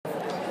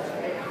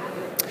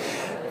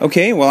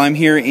Okay, well, I'm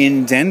here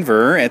in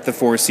Denver at the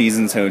Four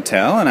Seasons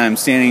Hotel, and I'm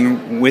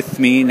standing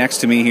next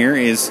to me here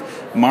is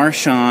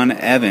Marshawn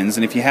Evans.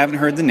 And if you haven't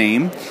heard the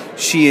name,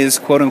 she is,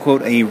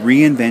 quote-unquote, a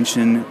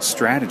reinvention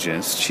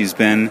strategist. She's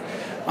been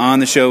on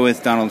the show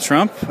with Donald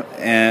Trump,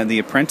 The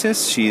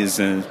Apprentice. She is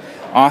an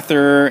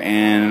author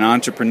and an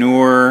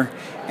entrepreneur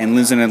and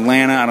lives in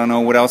Atlanta. I don't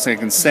know what else I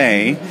can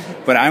say,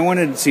 but I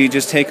wanted to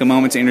just take a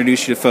moment to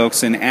introduce you to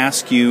folks and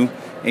ask you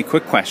a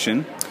quick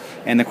question.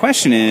 And the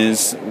question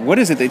is, what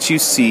is it that you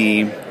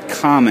see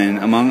common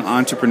among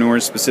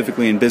entrepreneurs,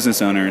 specifically in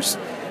business owners,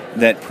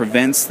 that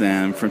prevents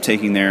them from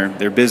taking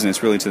their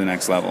business really to the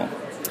next level?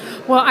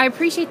 Well, I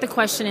appreciate the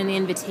question and the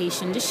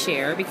invitation to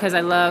share, because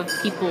I love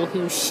people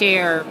who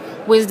share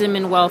wisdom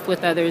and wealth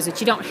with others that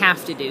you don't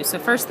have to do. So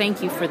first,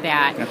 thank you for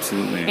that.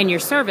 Absolutely. And your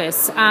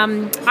service.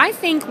 I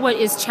think what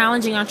is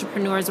challenging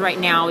entrepreneurs right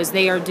now is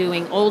they are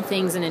doing old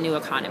things in a new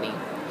economy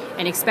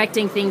and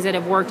expecting things that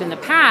have worked in the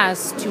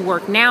past to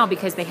work now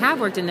because they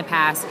have worked in the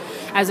past,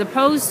 as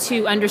opposed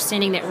to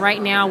understanding that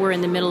right now we're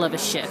in the middle of a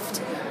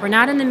shift. We're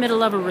not in the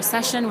middle of a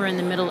recession, we're in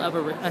the middle of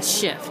a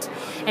shift.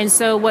 And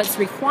so what's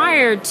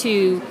required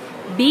to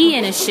be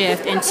in a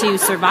shift and to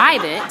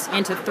survive it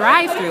and to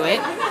thrive through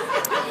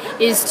it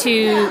is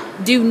to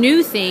do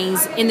new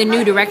things in the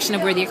new direction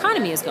of where the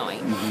economy is going.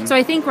 Mm-hmm. So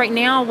I think right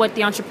now what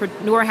the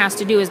entrepreneur has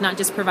to do is not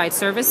just provide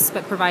service,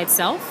 but provide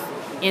self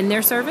in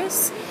their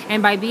service.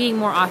 And by being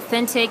more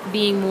authentic,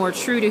 being more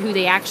true to who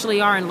they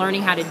actually are, and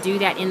learning how to do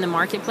that in the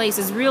marketplace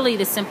is really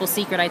the simple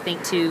secret, I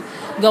think, to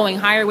going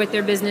higher with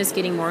their business,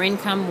 getting more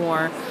income,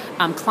 more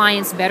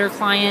clients, better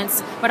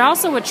clients, but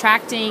also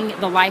attracting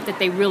the life that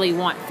they really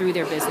want through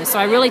their business. So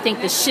I really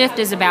think the shift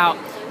is about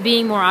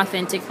being more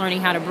authentic, learning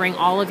how to bring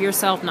all of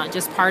yourself, not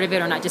just part of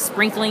it or not just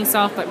sprinkling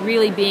self, but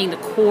really being the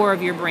core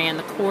of your brand,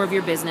 the core of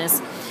your business.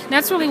 And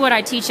that's really what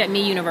I teach at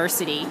Me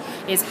University,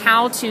 is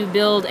how to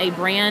build a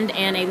brand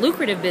and a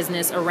lucrative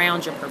business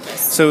around your purpose.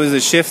 So is the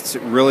shift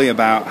really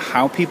about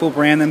how people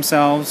brand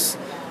themselves,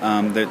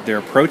 their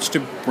approach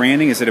to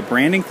branding? Is it a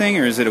branding thing,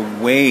 or is it a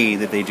way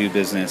that they do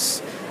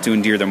business to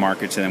endear their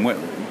market to them?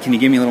 Can you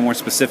give me a little more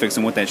specifics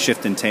on what that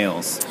shift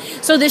entails?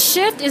 So the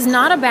shift is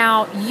not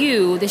about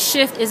you. The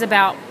shift is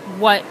about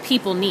what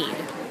people need.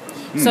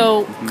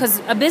 So, because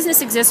a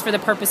business exists for the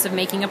purpose of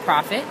making a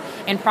profit,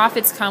 and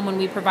profits come when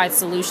we provide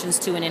solutions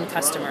to an end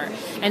customer.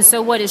 And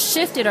so what is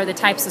shifted are the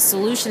types of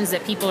solutions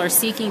that people are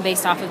seeking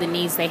based off of the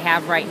needs they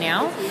have right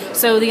now.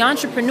 So the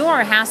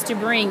entrepreneur has to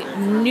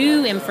bring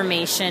new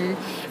information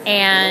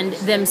and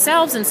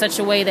themselves in such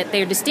a way that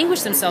they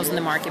distinguish themselves in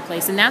the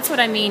marketplace. And that's what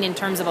I mean in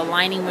terms of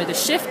aligning where the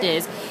shift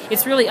is.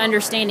 It's really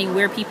understanding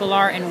where people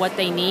are and what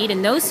they need.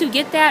 And those who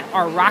get that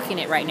are rocking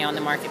it right now in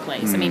the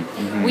marketplace. I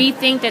mean, we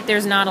think that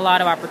there's not a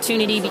lot of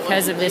opportunity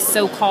because of this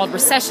so-called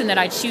recession that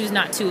I choose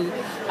not to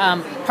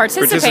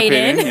participate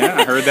in. Yeah,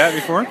 I heard that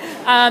before.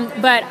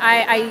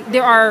 But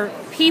there are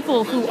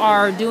people who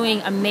are doing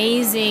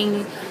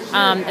amazing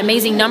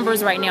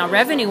numbers right now,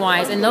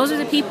 revenue-wise, and those are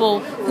the people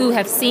who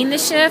have seen the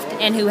shift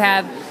and who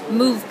have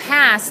moved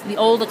past the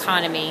old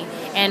economy.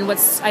 And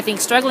what's, I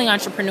think, struggling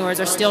entrepreneurs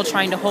are still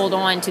trying to hold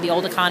on to the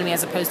old economy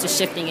as opposed to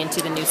shifting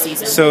into the new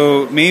season.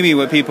 So maybe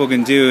what people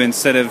can do,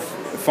 instead of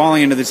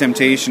falling into the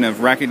temptation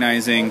of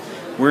recognizing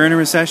we're in a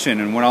recession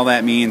and what all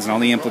that means and all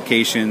the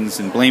implications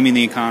and blaming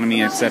the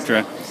economy,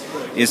 etc.,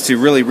 is to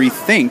really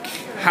rethink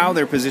how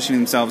they're positioning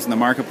themselves in the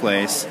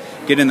marketplace,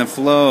 get in the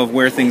flow of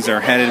where things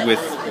are headed with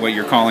what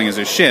you're calling as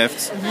a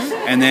shift,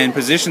 and then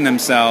position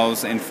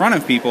themselves in front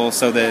of people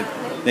so that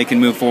they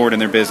can move forward in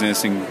their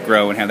business and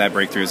grow and have that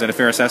breakthrough. Is that a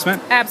fair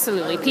assessment?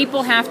 Absolutely.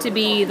 People have to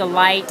be the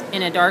light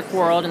in a dark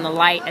world and the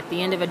light at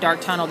the end of a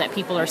dark tunnel that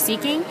people are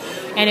seeking.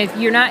 And if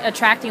you're not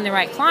attracting the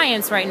right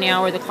clients right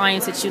now, or the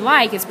clients that you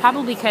like, it's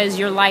probably because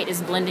your light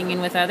is blending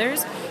in with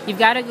others. You've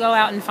got to go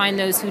out and find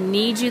those who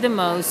need you the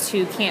most,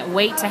 who can't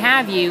wait to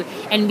have you,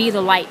 and be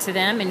the light to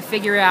them and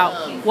figure out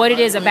what it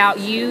is about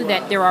you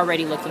that they're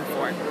already looking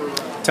for.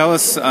 Tell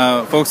us,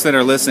 folks that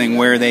are listening,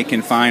 where they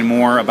can find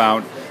more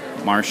about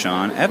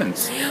Marshawn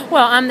Evans.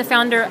 Well, I'm the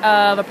founder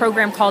of a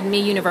program called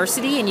Me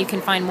University, and you can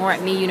find more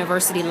at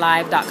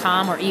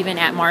meuniversitylive.com or even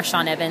at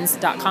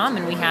marshawnevans.com.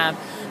 And we have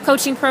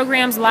coaching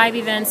programs, live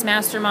events,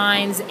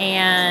 masterminds,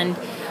 and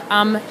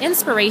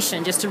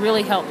inspiration just to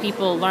really help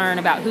people learn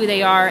about who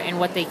they are and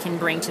what they can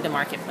bring to the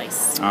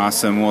marketplace.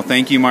 Awesome. Well,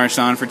 thank you,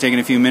 Marshawn, for taking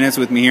a few minutes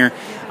with me here.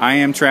 I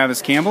am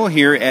Travis Campbell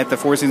here at the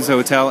Four Seasons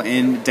Hotel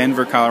in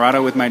Denver,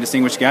 Colorado with my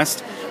distinguished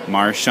guest,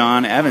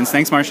 Marshawn Evans.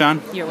 Thanks,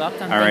 Marshawn. You're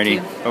welcome. Alrighty.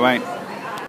 Thank you. Bye-bye.